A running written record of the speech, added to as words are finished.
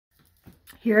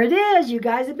Here it is. You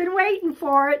guys have been waiting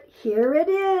for it. Here it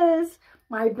is.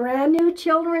 My brand new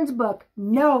children's book,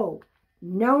 No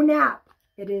Nap.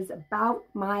 It is about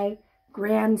my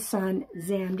grandson,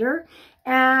 Xander.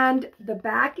 And the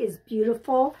back is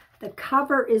beautiful. The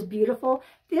cover is beautiful.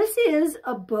 This is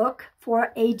a book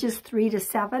for ages 3 to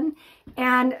 7.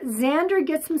 And Xander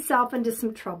gets himself into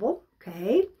some trouble.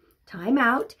 Okay, time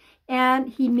out. And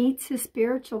he meets his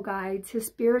spiritual guides. His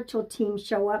spiritual team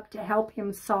show up to help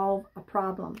him solve a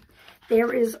problem.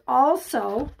 There is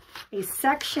also a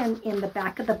section in the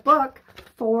back of the book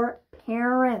for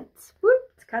parents. Whoop,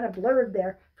 it's kind of blurred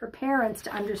there. For parents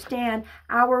to understand.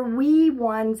 Our wee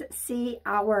ones see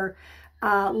our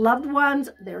loved ones,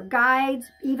 their guides,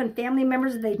 even family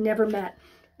members they've never met.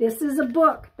 This is a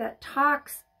book that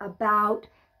talks about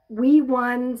wee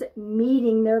ones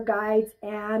meeting their guides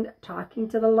and talking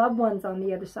to the loved ones on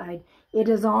the other side. It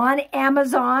is on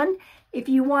Amazon. If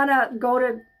you want to go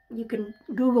to, you can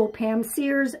Google Pam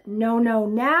Sears No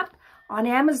Nap. On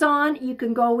Amazon, you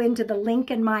can go into the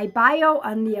link in my bio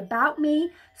on the About Me.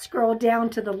 Scroll down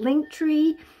to the link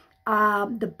tree.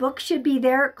 The book should be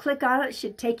there. Click on it. It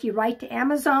should take you right to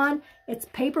Amazon. It's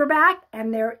paperback,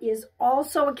 and there is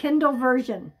also a Kindle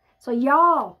version. So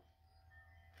y'all,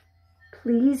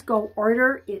 please go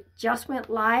order. It just went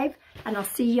live, and I'll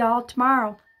see y'all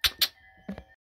tomorrow.